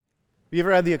Have you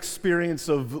ever had the experience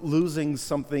of losing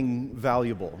something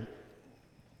valuable?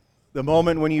 The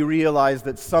moment when you realize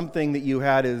that something that you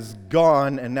had is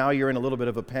gone and now you're in a little bit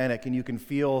of a panic and you can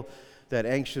feel that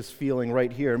anxious feeling right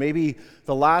here. Maybe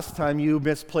the last time you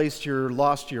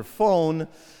lost your phone,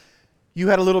 you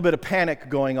had a little bit of panic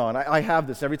going on. I have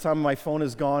this. Every time my phone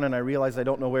is gone and I realize I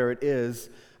don't know where it is,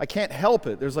 I can't help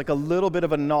it. There's like a little bit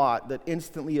of a knot that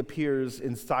instantly appears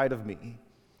inside of me.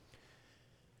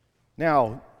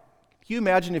 Now, can you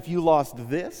imagine if you lost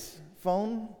this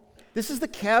phone? This is the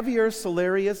Caviar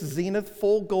Solarius Zenith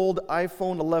Full Gold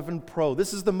iPhone 11 Pro.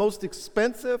 This is the most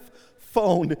expensive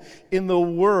phone in the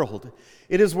world.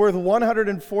 It is worth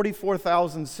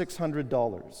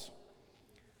 $144,600.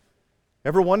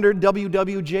 Ever wondered,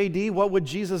 WWJD, what would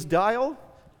Jesus dial?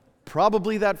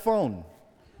 Probably that phone.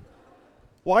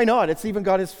 Why not? It's even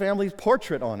got his family's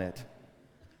portrait on it.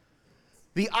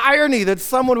 The irony that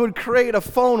someone would create a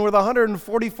phone worth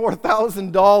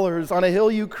 $144,000 on a hill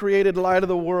you created, light of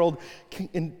the world,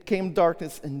 came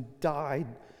darkness and died.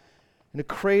 In a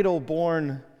cradle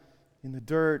born in the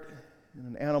dirt, in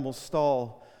an animal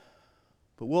stall.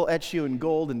 But we'll etch you in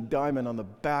gold and diamond on the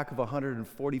back of a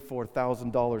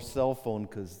 $144,000 cell phone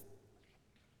because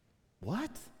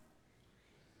what?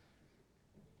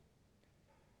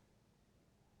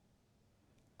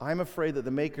 I'm afraid that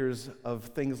the makers of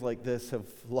things like this have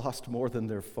lost more than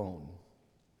their phone.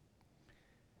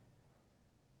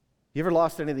 You ever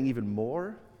lost anything even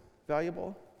more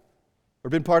valuable?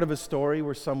 Or been part of a story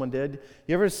where someone did?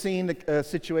 You ever seen a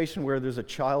situation where there's a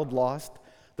child lost?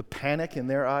 The panic in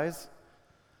their eyes?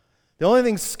 The only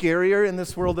thing scarier in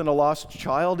this world than a lost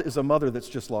child is a mother that's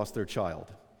just lost their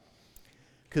child.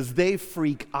 Because they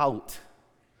freak out.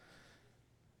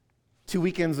 2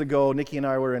 weekends ago, Nikki and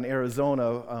I were in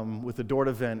Arizona with the DORT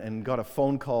event and got a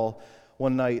phone call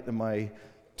one night that my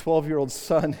 12-year-old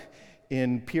son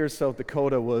in Pierce, South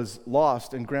Dakota was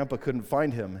lost and Grandpa couldn't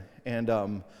find him.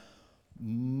 And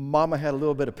Mama had a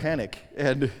little bit of panic.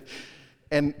 And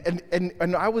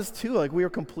I was too, like we were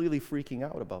completely freaking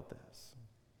out about this.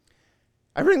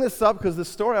 I bring this up because the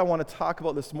story I want to talk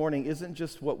about this morning isn't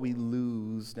just what we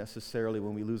lose necessarily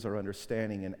when we lose our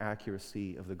understanding and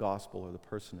accuracy of the gospel or the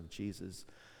person of Jesus,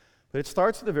 but it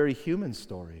starts with a very human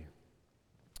story.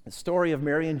 The story of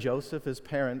Mary and Joseph as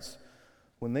parents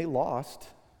when they lost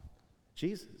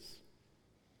Jesus.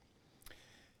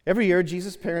 Every year,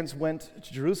 Jesus' parents went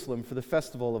to Jerusalem for the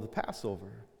festival of the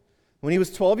Passover. When he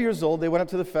was 12 years old, they went up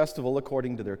to the festival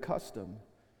according to their custom.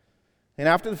 And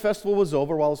after the festival was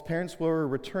over, while his parents were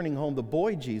returning home, the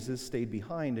boy Jesus stayed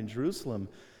behind in Jerusalem,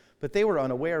 but they were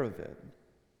unaware of it.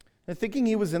 And thinking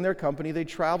he was in their company, they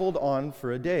traveled on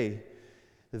for a day.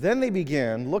 Then they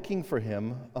began looking for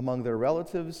him among their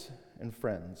relatives and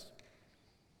friends.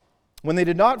 When they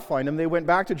did not find him, they went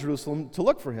back to Jerusalem to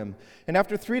look for him. And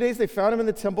after 3 days, they found him in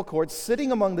the temple courts,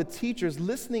 sitting among the teachers,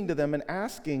 listening to them and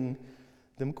asking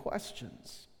them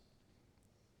questions.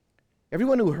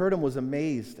 Everyone who heard him was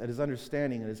amazed at his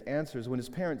understanding and his answers. When his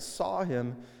parents saw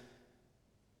him,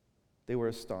 they were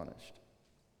astonished.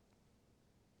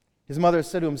 His mother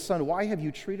said to him, "Son, why have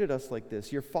you treated us like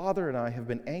this? Your father and I have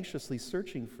been anxiously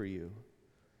searching for you."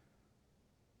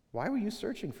 "Why were you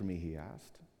searching for me?" he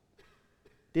asked.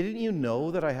 "Didn't you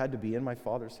know that I had to be in my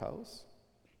father's house?"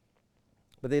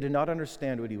 But they did not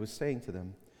understand what he was saying to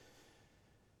them.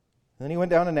 Then he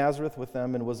went down to Nazareth with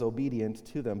them and was obedient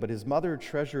to them. But his mother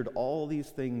treasured all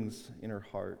these things in her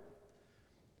heart.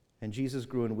 And Jesus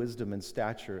grew in wisdom and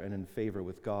stature and in favor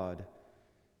with God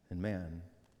and man.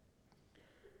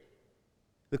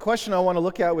 The question I want to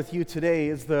look at with you today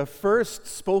is the first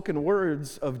spoken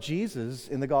words of Jesus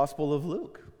in the Gospel of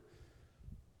Luke.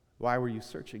 Why were you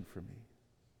searching for me?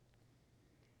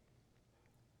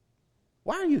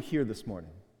 Why are you here this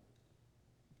morning?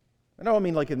 I don't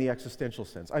mean like in the existential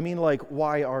sense. I mean like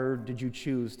did you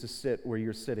choose to sit where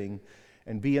you're sitting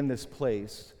and be in this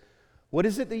place? What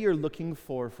is it that you're looking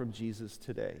for from Jesus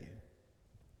today?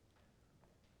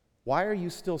 Why are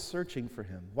you still searching for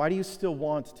him? Why do you still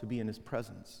want to be in his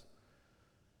presence?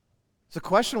 It's a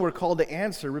question we're called to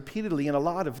answer repeatedly in a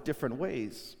lot of different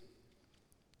ways.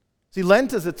 See,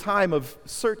 Lent is a time of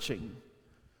searching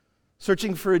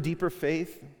for a deeper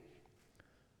faith,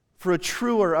 for a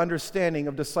truer understanding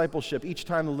of discipleship each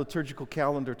time the liturgical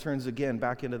calendar turns again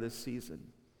back into this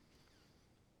season.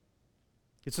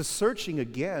 It's a searching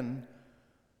again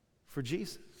for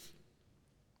Jesus.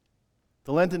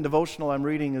 The Lenten devotional I'm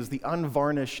reading is the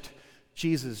unvarnished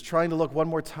Jesus, trying to look one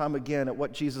more time again at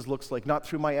what Jesus looks like, not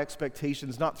through my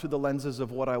expectations, not through the lenses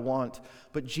of what I want,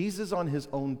 but Jesus on his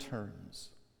own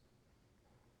terms.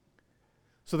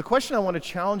 So the question I want to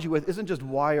challenge you with isn't just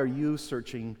why are you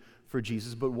searching for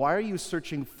Jesus, but why are you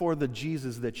searching for the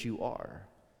Jesus that you are?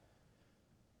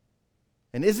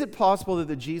 And is it possible that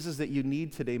the Jesus that you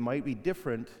need today might be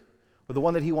different, or the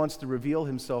one that he wants to reveal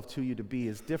himself to you to be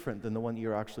is different than the one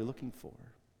you're actually looking for?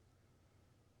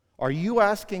 Are you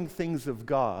asking things of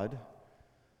God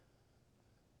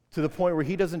to the point where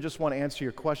he doesn't just want to answer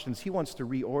your questions, he wants to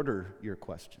reorder your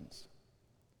questions,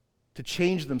 to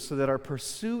change them so that our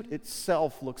pursuit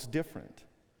itself looks different?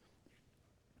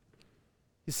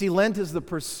 You see, Lent is the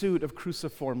pursuit of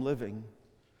cruciform living.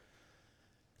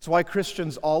 It's why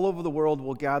Christians all over the world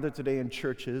will gather today in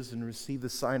churches and receive the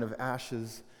sign of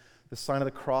ashes, the sign of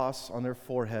the cross on their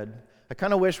forehead. I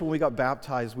kind of wish when we got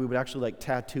baptized we would actually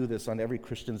tattoo this on every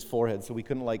Christian's forehead so we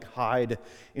couldn't hide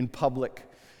in public,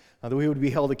 that we would be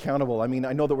held accountable. I mean,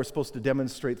 I know that we're supposed to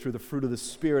demonstrate through the fruit of the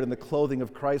Spirit and the clothing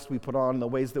of Christ we put on and the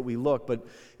ways that we look, but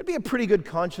it'd be a pretty good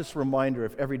conscious reminder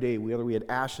if every day, whether we had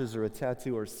ashes or a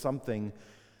tattoo or something,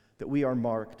 that we are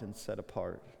marked and set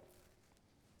apart.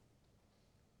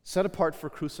 Set apart for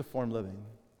cruciform living.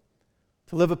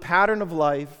 To live a pattern of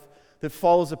life that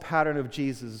follows a pattern of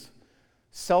Jesus.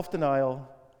 Self-denial,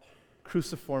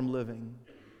 cruciform living.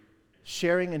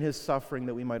 Sharing in his suffering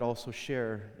that we might also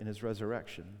share in his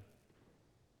resurrection.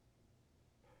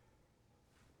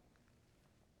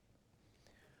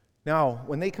 Now,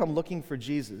 when they come looking for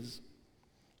Jesus,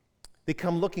 they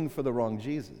come looking for the wrong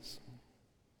Jesus.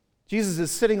 Jesus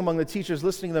is sitting among the teachers,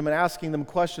 listening to them and asking them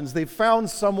questions. They've found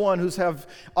someone who's have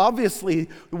obviously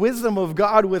the wisdom of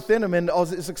God within him and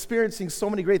is experiencing so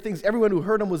many great things. Everyone who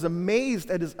heard him was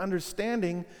amazed at his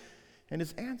understanding and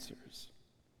his answers.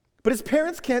 But his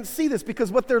parents can't see this because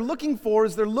what they're looking for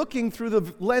is they're looking through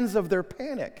the lens of their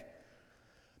panic.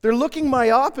 They're looking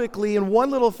myopically in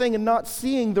one little thing and not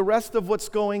seeing the rest of what's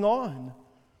going on.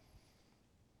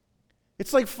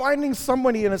 It's like finding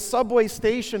somebody in a subway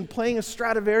station playing a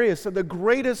Stradivarius at the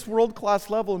greatest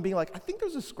world-class level and being like, I think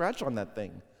there's a scratch on that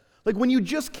thing. Like when you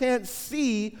just can't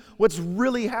see what's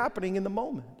really happening in the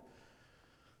moment.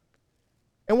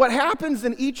 And what happens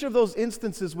in each of those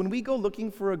instances when we go looking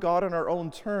for a God on our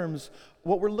own terms,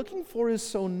 what we're looking for is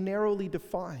so narrowly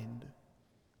defined.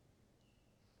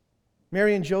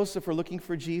 Mary and Joseph are looking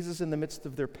for Jesus in the midst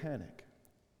of their panic.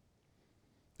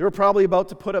 They were probably about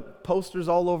to put up posters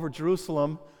all over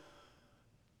Jerusalem,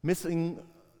 missing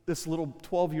this little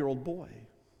 12-year-old boy.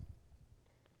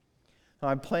 Now,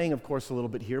 I'm playing, of course, a little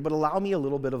bit here, but allow me a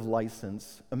little bit of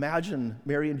license. Imagine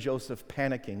Mary and Joseph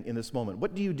panicking in this moment.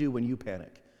 What do you do when you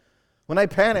panic? When I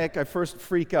panic, I first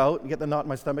freak out and get the knot in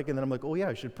my stomach, and then I'm like, oh yeah,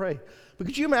 I should pray. But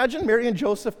could you imagine Mary and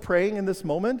Joseph praying in this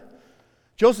moment?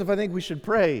 Joseph, I think we should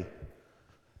pray.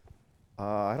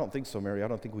 I don't think so, Mary. I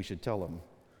don't think we should tell him.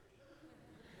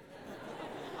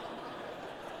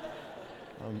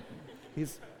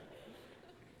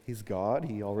 He's God.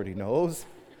 He already knows.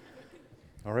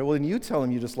 All right, well, then you tell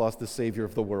him you just lost the Savior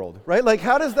of the world, right? Like,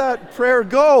 how does that prayer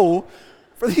go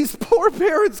for these poor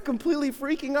parents completely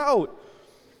freaking out?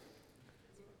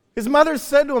 His mother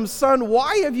said to him, son,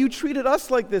 why have you treated us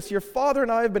like this? Your father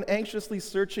and I have been anxiously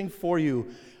searching for you.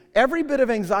 Every bit of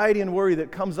anxiety and worry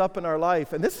that comes up in our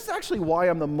life, and this is actually why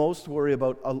I'm the most worried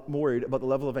about the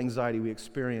level of anxiety we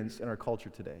experience in our culture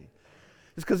today.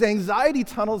 It's because anxiety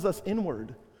tunnels us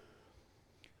inward.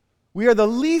 We are the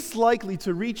least likely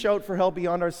to reach out for help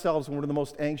beyond ourselves when we're the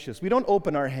most anxious. We don't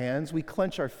open our hands, we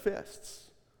clench our fists.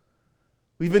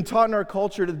 We've been taught in our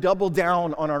culture to double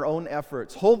down on our own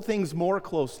efforts, hold things more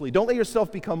closely. Don't let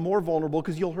yourself become more vulnerable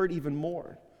because you'll hurt even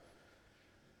more.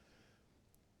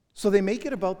 So they make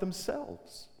it about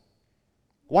themselves.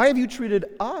 Why have you treated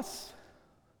us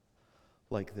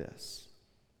like this?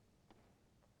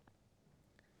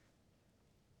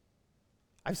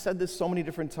 I've said this so many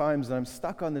different times, and I'm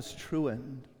stuck on this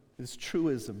truism.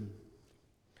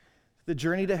 The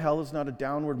journey to hell is not a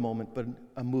downward movement,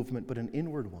 but an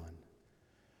inward one.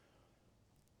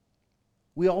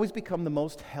 We always become the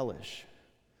most hellish,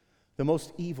 the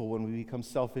most evil when we become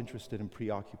self-interested and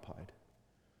preoccupied.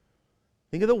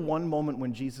 Think of the one moment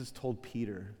when Jesus told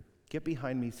Peter, "Get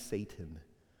behind me, Satan."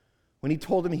 When he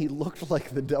told him he looked like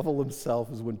the devil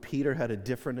himself is when Peter had a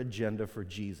different agenda for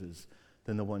Jesus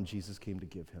than the one Jesus came to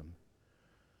give him.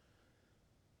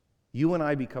 You and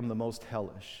I become the most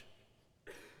hellish,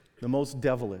 the most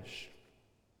devilish,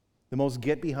 the most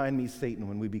get behind me, Satan,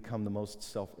 when we become the most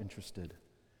self-interested.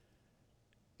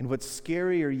 And what's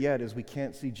scarier yet is we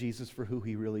can't see Jesus for who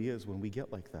he really is when we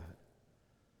get like that.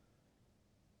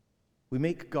 We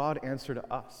make God answer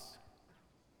to us.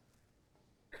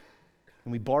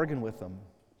 And we bargain with him.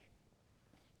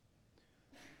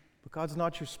 But God's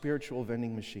not your spiritual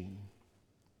vending machine.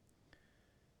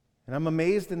 And I'm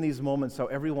amazed in these moments how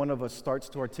every one of us starts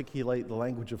to articulate the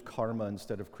language of karma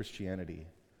instead of Christianity.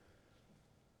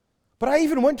 But I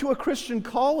even went to a Christian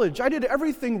college. I did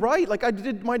everything right. Like, I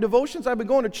did my devotions. I've been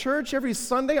going to church every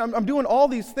Sunday. I'm doing all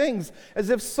these things as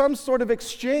if some sort of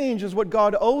exchange is what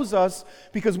God owes us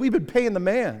because we've been paying the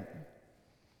man.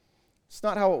 It's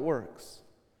not how it works.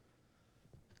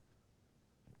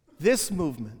 This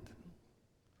movement,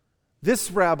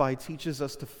 this rabbi teaches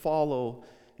us to follow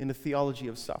in the theology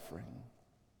of suffering,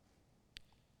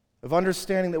 of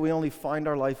understanding that we only find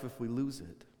our life if we lose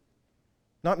it.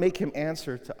 Not make him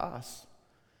answer to us.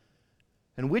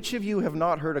 And which of you have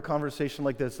not heard a conversation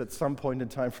like this at some point in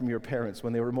time from your parents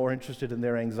when they were more interested in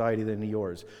their anxiety than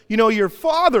yours? You know, your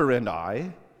father and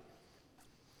I.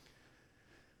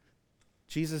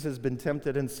 Jesus has been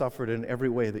tempted and suffered in every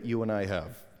way that you and I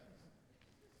have.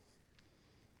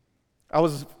 I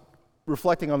was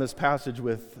reflecting on this passage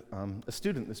with a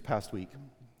student this past week,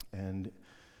 and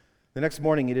the next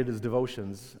morning he did his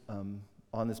devotions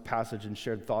on this passage and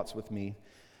shared thoughts with me.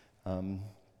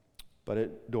 But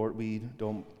at Dort, we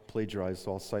don't plagiarize,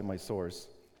 so I'll cite my source.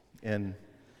 And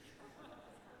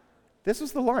this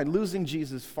was the line: losing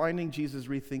Jesus, finding Jesus,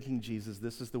 rethinking Jesus.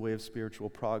 This is the way of spiritual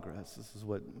progress. This is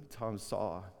what Tom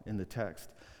saw in the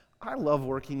text. I love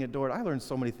working at Dort. I learned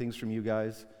so many things from you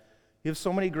guys. You have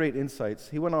so many great insights.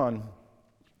 He went on,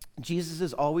 Jesus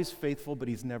is always faithful, but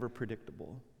he's never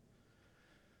predictable.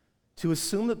 To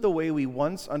assume that the way we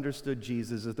once understood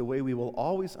Jesus is the way we will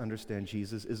always understand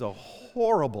Jesus is a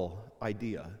horrible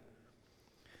idea.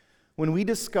 When we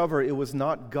discover it was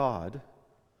not God,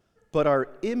 but our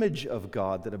image of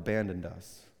God that abandoned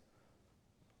us,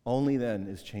 only then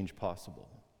is change possible.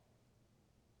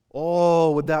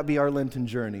 Oh, would that be our Lenten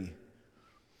journey?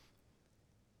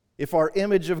 If our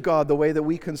image of God, the way that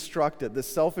we construct it, the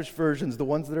selfish versions, the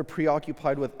ones that are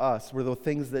preoccupied with us, were the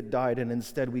things that died, and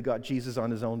instead we got Jesus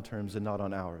on his own terms and not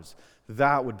on ours,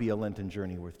 that would be a Lenten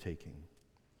journey worth taking.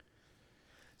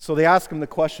 So they ask him the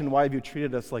question, why have you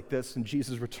treated us like this? And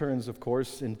Jesus returns, of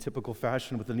course, in typical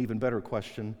fashion with an even better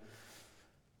question.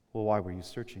 Well, why were you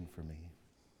searching for me?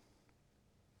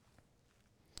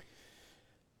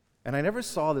 And I never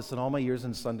saw this in all my years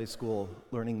in Sunday school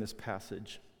learning this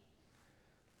passage.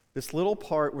 This little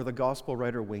part where the gospel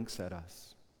writer winks at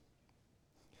us.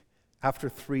 After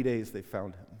 3 days, they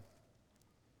found him.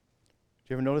 Did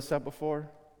you ever notice that before?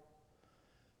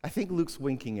 I think Luke's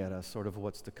winking at us, sort of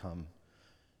what's to come.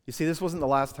 You see, this wasn't the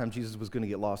last time Jesus was going to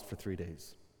get lost for 3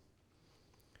 days.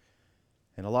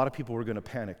 And a lot of people were going to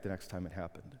panic the next time it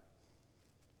happened.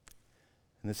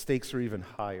 And the stakes are even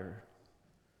higher.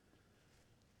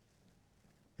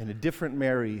 And a different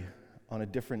Mary on a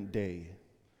different day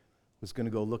was going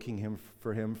to go looking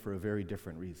for him for a very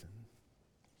different reason.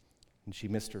 And she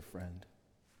missed her friend.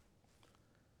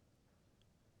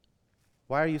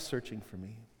 Why are you searching for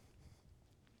me?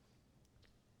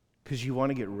 Because you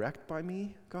want to get wrecked by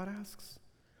me, God asks?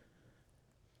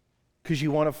 Because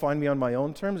you want to find me on my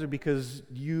own terms, or because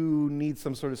you need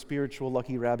some sort of spiritual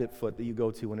lucky rabbit foot that you go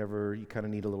to whenever you kind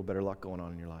of need a little better luck going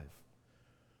on in your life?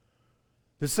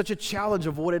 There's such a challenge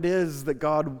of what it is that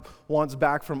God wants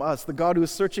back from us. The God who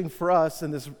is searching for us,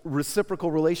 and this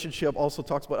reciprocal relationship also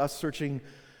talks about us searching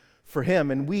for him.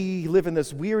 And we live in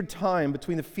this weird time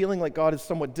between the feeling like God is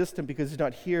somewhat distant because he's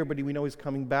not here, but we know he's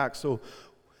coming back. So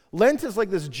Lent is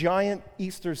like this giant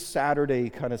Easter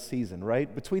Saturday kind of season,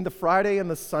 right? Between the Friday and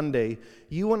the Sunday,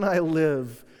 you and I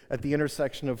live at the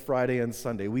intersection of Friday and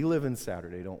Sunday. We live in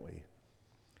Saturday, don't we?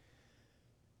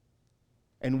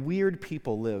 And weird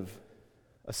people live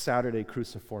a Saturday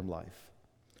cruciform life,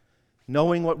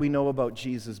 knowing what we know about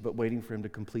Jesus, but waiting for him to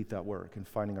complete that work and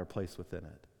finding our place within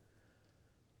it.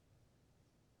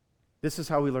 This is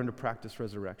how we learn to practice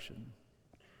resurrection,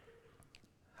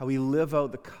 how we live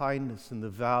out the kindness and the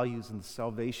values and the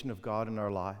salvation of God in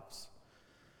our lives.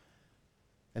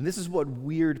 And this is what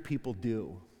weird people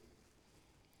do.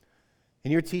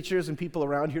 And your teachers and people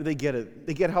around here, they get it.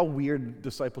 They get how weird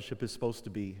discipleship is supposed to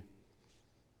be.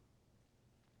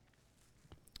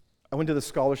 I went to the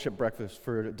scholarship breakfast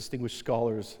for distinguished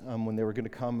scholars when they were going to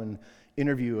come and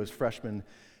interview as freshmen,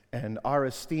 and our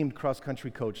esteemed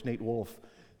cross-country coach, Nate Wolf,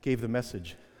 gave the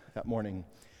message that morning.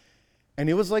 And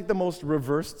it was like the most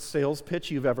reversed sales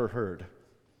pitch you've ever heard.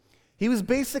 He was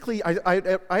basically, I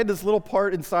had this little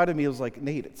part inside of me. It was like,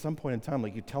 Nate, at some point in time,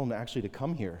 like, you tell him actually to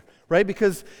come here, right?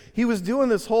 Because he was doing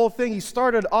this whole thing. He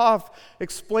started off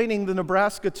explaining the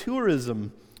Nebraska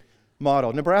tourism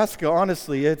model. Nebraska,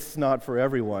 honestly, it's not for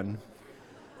everyone.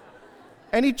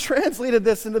 And he translated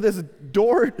this into this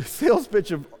Dort sales pitch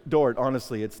of Dort.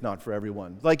 Honestly, it's not for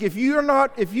everyone. Like, if you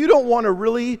don't want to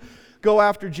really go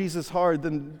after Jesus hard,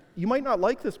 then you might not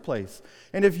like this place.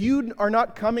 And if you are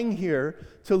not coming here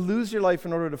to lose your life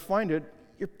in order to find it,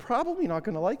 you're probably not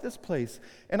going to like this place.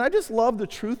 And I just love the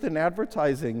truth in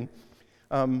advertising,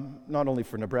 not only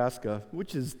for Nebraska,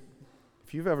 which is,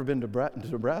 if you've ever been to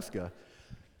Nebraska,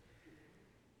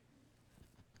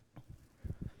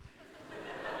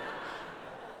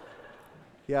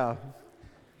 yeah.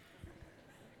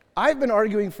 I've been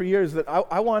arguing for years that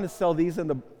I want to sell these in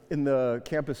the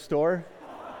campus store.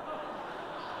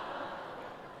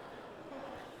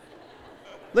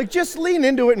 Like, just lean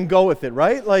into it and go with it,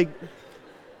 right? Like,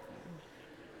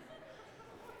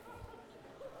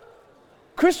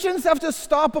 Christians have to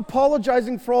stop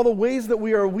apologizing for all the ways that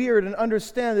we are weird and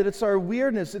understand that it's our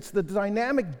weirdness, it's the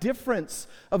dynamic difference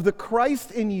of the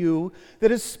Christ in you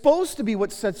that is supposed to be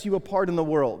what sets you apart in the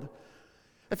world.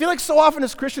 I feel like so often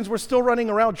as Christians, we're still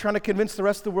running around trying to convince the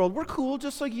rest of the world, we're cool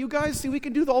just like you guys. See, we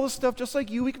can do all this stuff just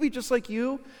like you. We can be just like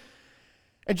you.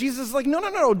 And Jesus is like,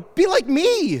 no, be like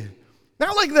me.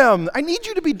 Not like them. I need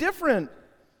you to be different.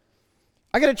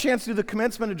 I got a chance to do the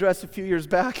commencement address a few years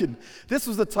back, and this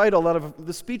was the title out of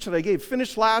the speech that I gave: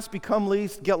 Finish last, become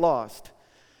least, get lost.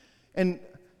 And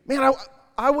man,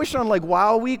 I wish on like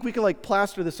Wow Week we could like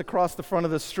plaster this across the front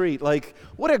of the street. Like,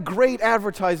 what a great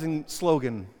advertising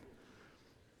slogan.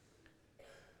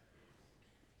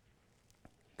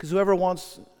 Because whoever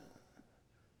wants to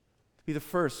be the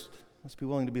first must be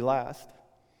willing to be last.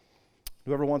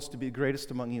 Whoever wants to be the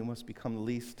greatest among you must become the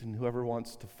least, and whoever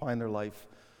wants to find their life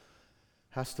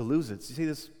has to lose it. You see,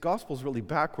 this gospel is really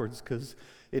backwards because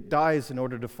it dies in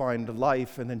order to find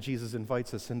life, and then Jesus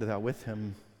invites us into that with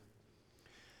him.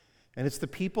 And it's the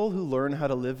people who learn how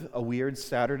to live a weird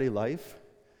Saturday life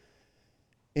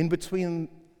in between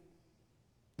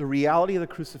the reality of the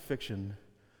crucifixion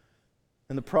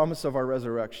and the promise of our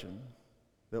resurrection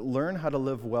that learn how to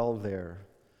live well there,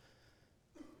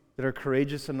 that are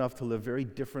courageous enough to live very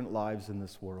different lives in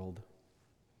this world.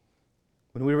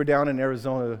 When we were down in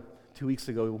Arizona 2 weeks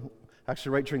ago,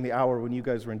 actually right during the hour when you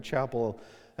guys were in chapel,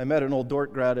 I met an old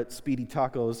Dort grad at Speedy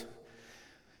Tacos.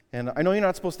 And I know you're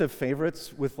not supposed to have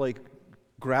favorites with like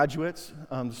graduates.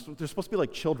 They're supposed to be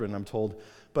like children, I'm told.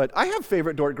 But I have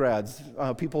favorite Dort grads,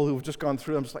 people who've just gone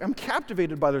through. I'm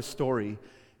captivated by their story.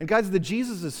 And guys, the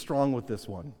Jesus is strong with this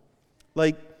one.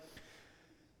 Like,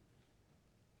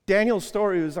 Daniel's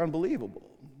story was unbelievable.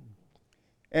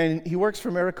 And he works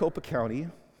for Maricopa County.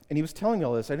 And he was telling me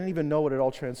all this. I didn't even know what had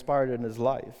all transpired in his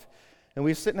life. And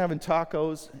we were sitting having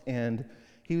tacos, and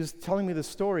he was telling me the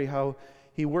story, how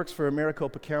he works for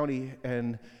Maricopa County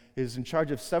and is in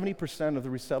charge of 70% of the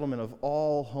resettlement of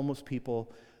all homeless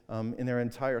people in their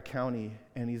entire county.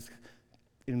 And he's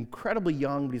incredibly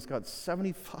young, but he's got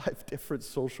 75 different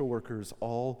social workers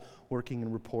all working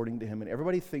and reporting to him. And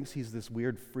everybody thinks he's this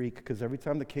weird freak because every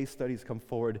time the case studies come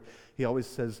forward, he always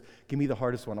says, give me the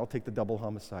hardest one. I'll take the double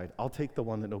homicide. I'll take the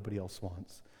one that nobody else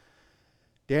wants.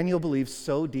 Daniel believes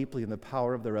so deeply in the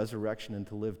power of the resurrection and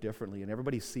to live differently, and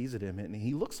everybody sees it in him, and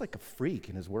he looks like a freak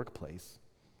in his workplace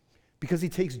because he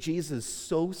takes Jesus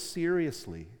so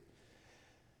seriously.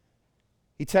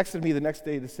 He texted me the next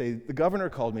day to say, the governor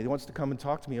called me. He wants to come and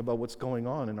talk to me about what's going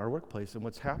on in our workplace and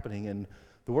what's happening and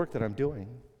the work that I'm doing.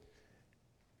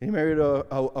 And he married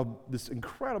this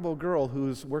incredible girl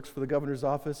who works for the governor's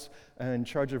office and in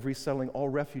charge of resettling all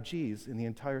refugees in the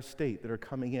entire state that are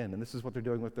coming in. And this is what they're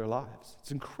doing with their lives.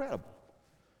 It's incredible.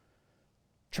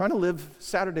 Trying to live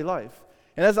Saturday life.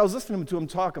 And as I was listening to him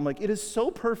talk, I'm like, it is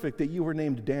so perfect that you were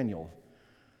named Daniel.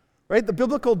 Right? The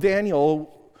biblical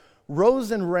Daniel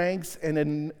rose in ranks, and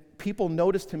then people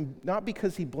noticed him not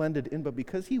because he blended in, but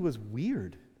because he was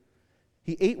weird.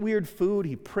 He ate weird food,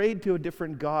 he prayed to a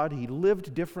different God, he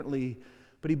lived differently,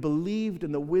 but he believed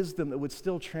in the wisdom that would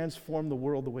still transform the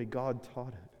world the way God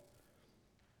taught it.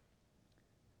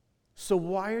 So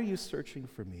why are you searching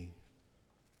for me?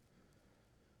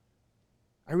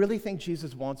 I really think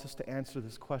Jesus wants us to answer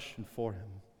this question for him.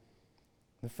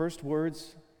 The first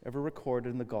words ever recorded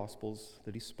in the Gospels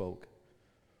that he spoke.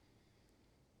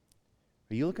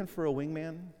 Are you looking for a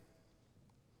wingman?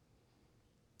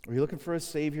 Or are you looking for a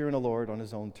Savior and a Lord on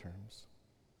his own terms?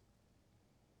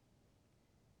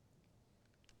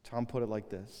 Tom put it like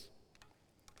this: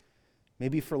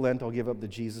 maybe for Lent I'll give up the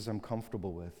Jesus I'm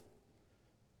comfortable with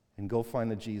and go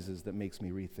find the Jesus that makes me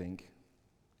rethink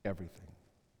everything.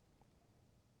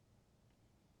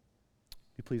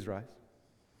 Will you please rise?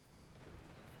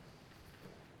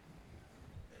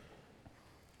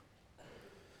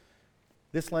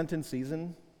 This Lenten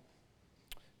season,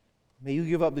 may you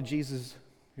give up the Jesus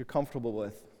you're comfortable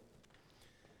with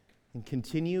and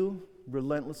continue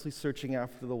relentlessly searching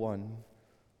after the one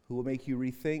who will make you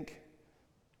rethink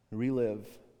relive,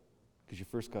 because you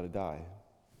first got to die,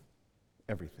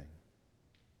 everything.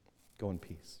 Go in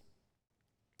peace.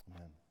 Amen.